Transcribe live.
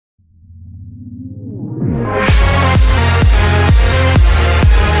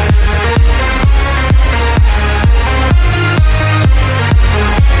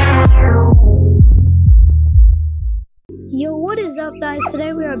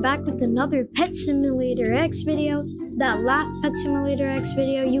back with another Pet Simulator X video. That last Pet Simulator X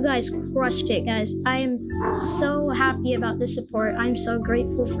video, you guys crushed it, guys. I am so happy about the support. I'm so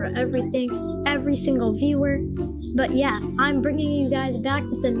grateful for everything, every single viewer. But yeah, I'm bringing you guys back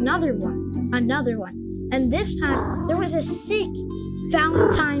with another one. And this time, there was a sick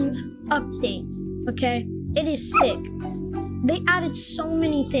Valentine's update, okay? It is sick. They added so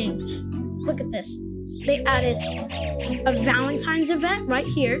many things. Look at this. They added a Valentine's event right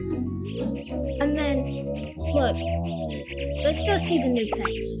here. And then, look, let's go see the new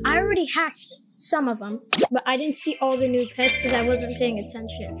pets. I already hatched some of them, but I didn't see all the new pets because I wasn't paying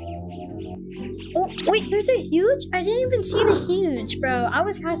attention. Oh, wait, there's a huge? I didn't even see the huge, bro. I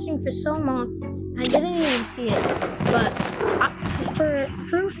was hatching for so long, I didn't even see it. But for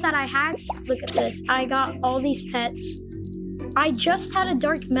proof that I hatched, look at this. I got all these pets. I just had a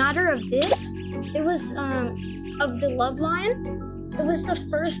dark matter of this. It was of the love lion. It was the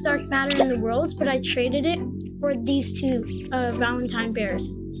first dark matter in the world, but I traded it for these two Valentine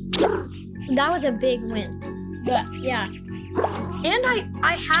bears. That was a big win. But yeah. And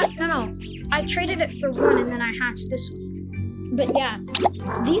I traded it for one and then I hatched this one. But yeah,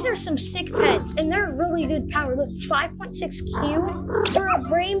 these are some sick pets and they're really good power. Look, 5.6Q for a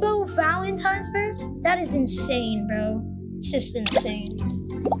rainbow Valentine's bear? That is insane, bro. It's just insane.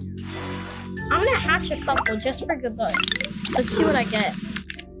 I'm gonna hatch a couple just for good luck. Let's see what I get.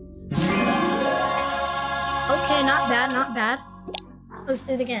 Okay, not bad, not bad. Let's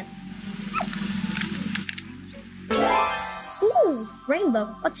do it again. Ooh,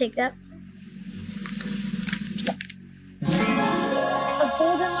 rainbow. I'll take that. A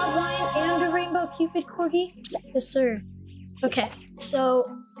golden love lion and a rainbow cupid corgi? Yes, sir. Okay, so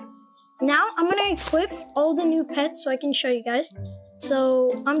now I'm gonna equip all the new pets so I can show you guys.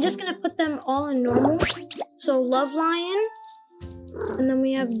 So I'm just gonna put them all in normal. So love lion, and then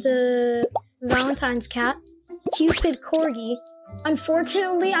we have the Valentine's cat, cupid corgi.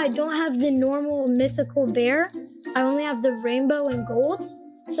 Unfortunately, I don't have the normal mythical bear. I only have the rainbow and gold.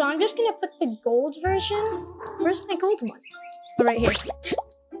 So I'm just gonna put the gold version. Where's my gold one? Oh, right here.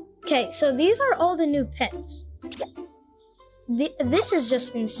 Okay, so these are all the new pets. This is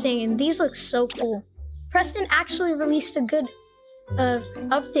just insane. These look so cool. Preston actually released a good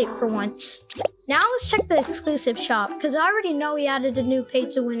update for once. Now let's check the exclusive shop, because I already know he added a new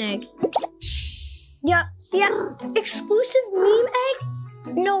pay-to-win egg. Yeah, exclusive meme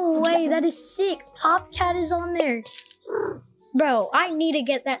egg? No way, that is sick. Popcat is on there. Bro, I need to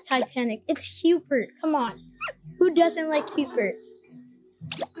get that Titanic. It's Hubert, come on. Who doesn't like Hubert?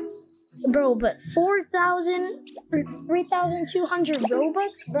 Bro, but 4,000 or 3,200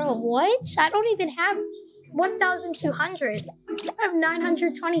 Robux? Bro, what? I don't even have 1,200. I have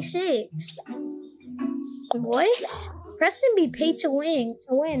 926. What? Preston be pay to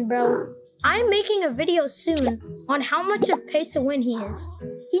win, bro. I'm making a video soon on how much of pay to win he is.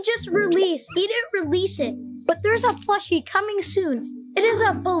 He didn't release it, but there's a plushie coming soon. It is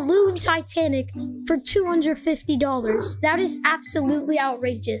a balloon Titanic for $250. That is absolutely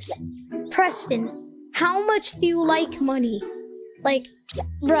outrageous. Preston, how much do you like money? Like,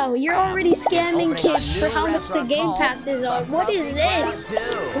 bro, you're already scamming kids for how much the game passes are. What is this?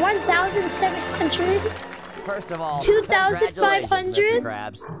 1,700? First of all, 2,500?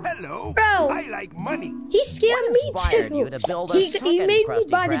 Hello. Bro, I like money. He scammed me too. He made me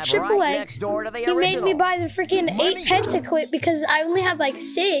buy the triple eggs. He made me buy the freaking 8 pets equip because I only have like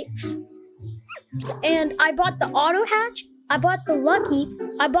 6. And I bought the auto hatch. I bought the lucky.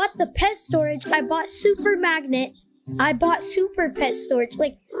 I bought the pet storage. I bought super magnet. I bought super pet storage.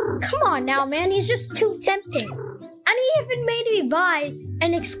 Like, come on now, man. He's just too tempting. And he even made me buy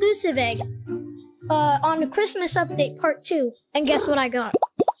an exclusive egg on the Christmas update part 2. And guess what I got?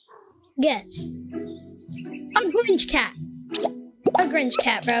 Guess. A Grinch cat. A Grinch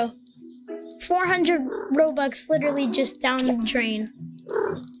cat, bro. 400 Robux literally just down the drain.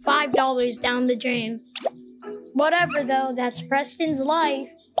 $5 down the drain. Whatever though, that's Preston's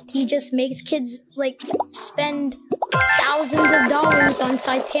life. He just makes kids like spend thousands of dollars on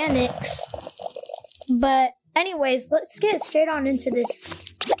Titanics. But anyways, let's get straight on into this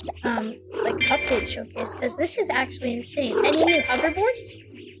like update showcase, because this is actually insane. Any new hoverboards?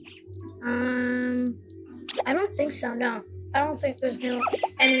 I don't think so, no. I don't think there's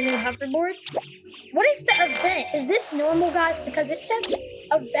any new hoverboards. What is the event? Is this normal, guys? Because it says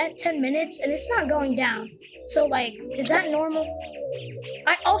event 10 minutes and it's not going down. So like, is that normal?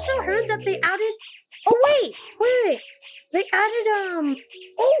 I also heard that they added, oh wait. They added,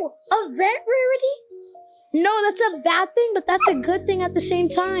 event rarity? No, that's a bad thing, but that's a good thing at the same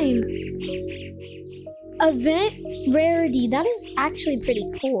time. event rarity. That is actually pretty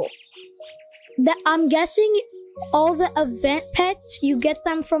cool. That I'm guessing all the event pets, you get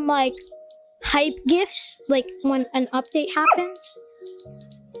them from like hype gifts, like when an update happens.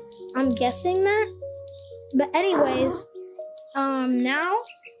 I'm guessing that. But anyways, now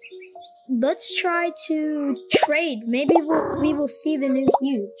let's try to trade. Maybe we will see the new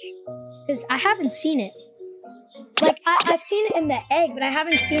huge, because I haven't seen it. Like I've seen it in the egg, but I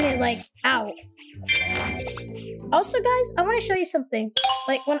haven't seen it like out. Also, guys, I want to show you something.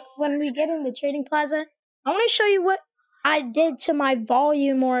 Like when we get in the trading plaza, I want to show you what I did to my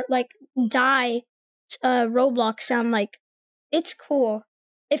volume or like die Roblox sound like. It's cool.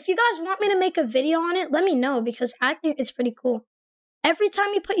 If you guys want me to make a video on it, let me know, because I think it's pretty cool. Every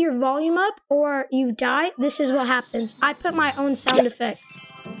time you put your volume up or you die, this is what happens. I put my own sound effect.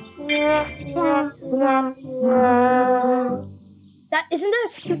 Isn't that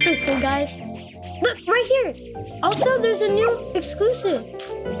super cool, guys? Look, right here. Also, there's a new exclusive.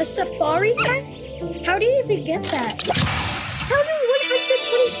 A safari cat? How do you even get that? How do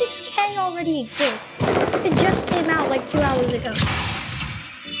 126k already exist? It just came out like 2 hours ago.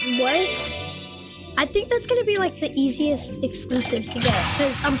 What? I think that's gonna be like the easiest exclusive to get,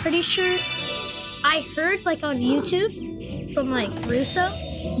 because I'm pretty sure I heard like on YouTube from like Russo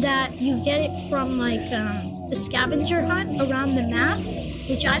that you get it from like a scavenger hunt around the map,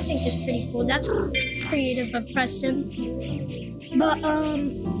 which I think is pretty cool. That's creative of Preston. But I'm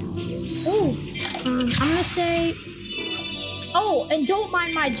gonna say, oh, and don't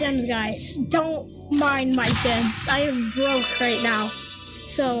mind my gems, guys. Don't mind my gems. I am broke right now.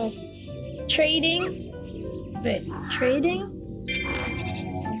 So trading,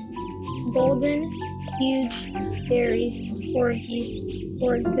 golden, huge, scary, corgi,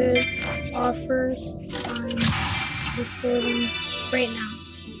 for good, offers, recording right now.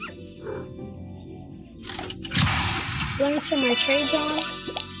 Let me turn my trades on.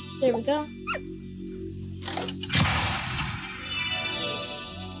 There we go.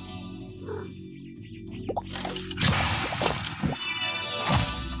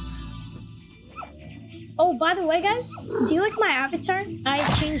 Oh, by the way, guys, do you like my avatar? I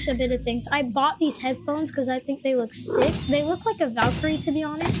changed a bit of things. I bought these headphones because I think they look sick. They look like a Valkyrie, to be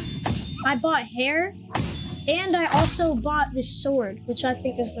honest. I bought hair, and I also bought this sword, which I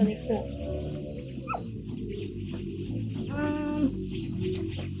think is really cool.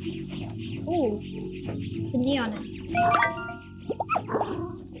 Ooh, the neon.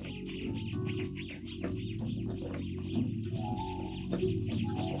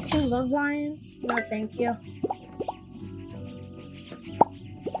 Two love lions? No, thank you.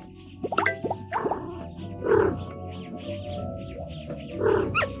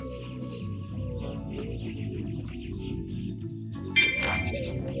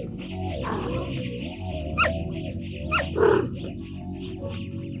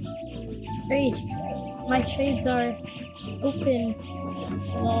 Great. My trades are open.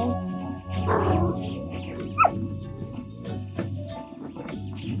 Lol.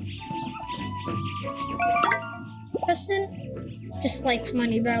 Preston just likes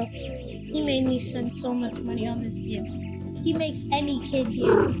money, bro. He made me spend so much money on this game. He makes any kid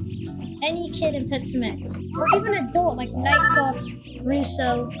here, any kid in PetSmX, or even adult like Nightfox,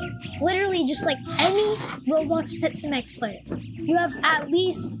 Russo, literally just like any Roblox PetSmX player, you have at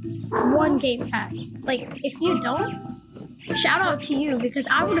least one game pass. Like, if you don't, shout out to you, because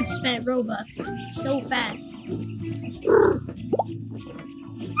I would have spent Robux so fast.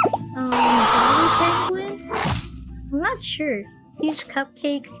 Dolly Penguin? I'm not sure. Huge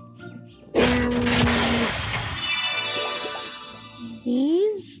cupcake. And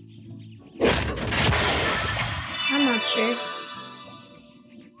these? I'm not sure.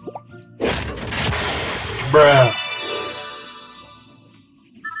 Bruh.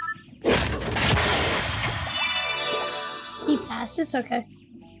 He passed. It's okay.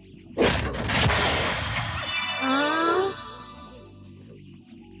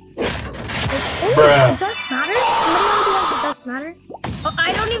 Bruh. Dark Matter? Somebody already has a Dark Matter? Oh,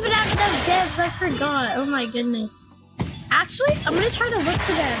 I don't even have enough gems. I forgot. Oh my goodness. Actually, I'm gonna try to look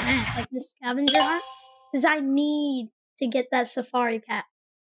for that event, like the scavenger hunt, because I need to get that safari cat.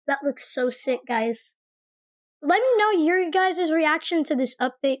 That looks so sick, guys. Let me know your guys' reaction to this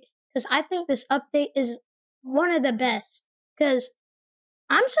update, because I think this update is one of the best. Because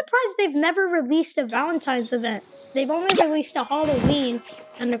I'm surprised they've never released a Valentine's event. They've only released a Halloween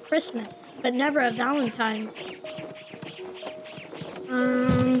and a Christmas, but never a Valentine's.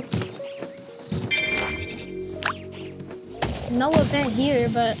 No event here,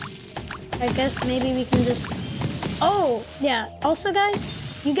 but I guess maybe we can just... Oh, yeah. Also,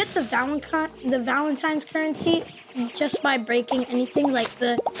 guys, you get the Valentine's currency just by breaking anything like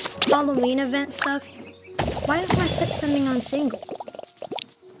the Halloween event stuff. Why is my pet sending on single?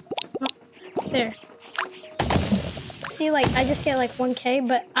 Oh, there. See, like, I just get like 1K,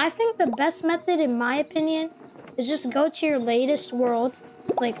 but I think the best method, in my opinion, is just go to your latest world.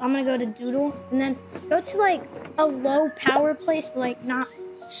 Like, I'm gonna go to Doodle, and then go to like a low power place, but like not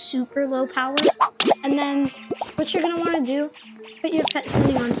super low power. And then what you're gonna want to do, put your pet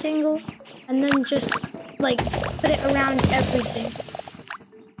sending on single, and then just like put it around everything.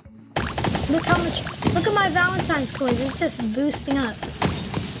 Look at my Valentine's coins. It's just boosting up.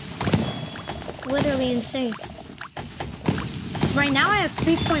 It's literally insane. Right now I have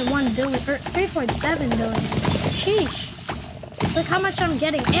 3.1 billion, or 3.7 billion. Sheesh. Look how much I'm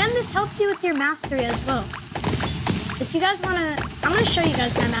getting. And this helps you with your mastery as well. If you guys want to, I'm going to show you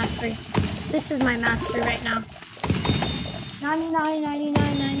guys my mastery. This is my mastery right now. 99, 99,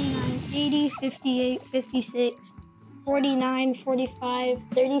 99, 80, 58, 56, 49, 45,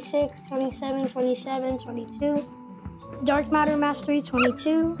 36, 27, 27, 22. Dark matter mastery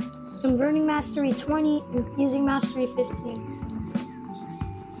 22. Converting mastery 20. Infusing mastery 15.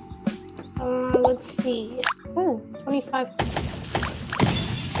 Let's see. Ooh, 25.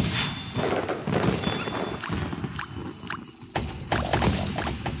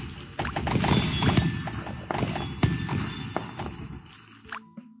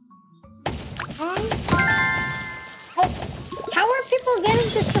 How are people getting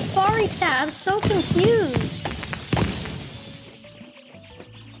to Safari Cat? I'm so confused.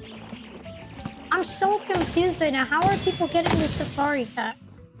 I'm so confused right now. How are people getting the Safari Cat?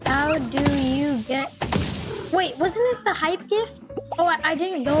 How do you get... Wait, wasn't it the hype gift? Oh, I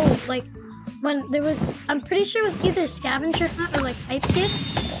didn't go, like, when there was... I'm pretty sure it was either scavenger hunt or, like, hype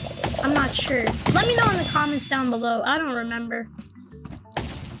gift. I'm not sure. Let me know in the comments down below. I don't remember.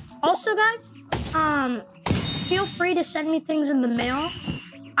 Also, guys, feel free to send me things in the mail.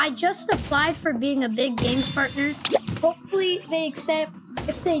 I just applied for being a big games partner. Hopefully they accept.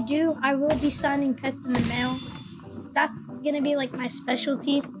 If they do, I will be signing pets in the mail. That's gonna be like my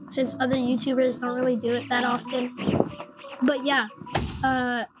specialty, since other YouTubers don't really do it that often. But yeah,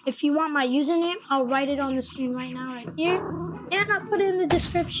 if you want my username, I'll write it on the screen right now, right here. And I'll put it in the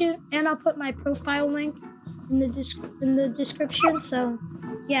description, and I'll put my profile link in the description. So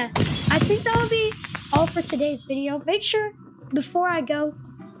yeah, I think that will be all for today's video. Make sure, before I go,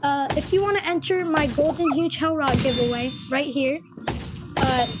 if you want to enter my Golden Huge Hell Rod giveaway right here,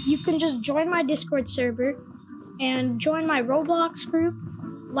 you can just join my Discord server and join my Roblox group.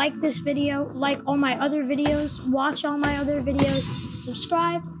 Like this video, like all my other videos, watch all my other videos,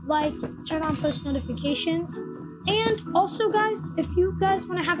 subscribe, like, turn on post notifications. And also, guys, if you guys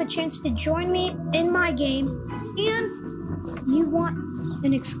want to have a chance to join me in my game and you want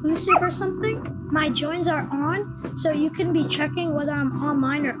an exclusive or something, my joins are on, so you can be checking whether I'm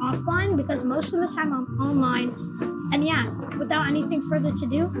online or offline, because most of the time I'm online. And yeah, without anything further to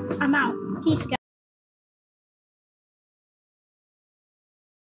do, I'm out. Peace, guys.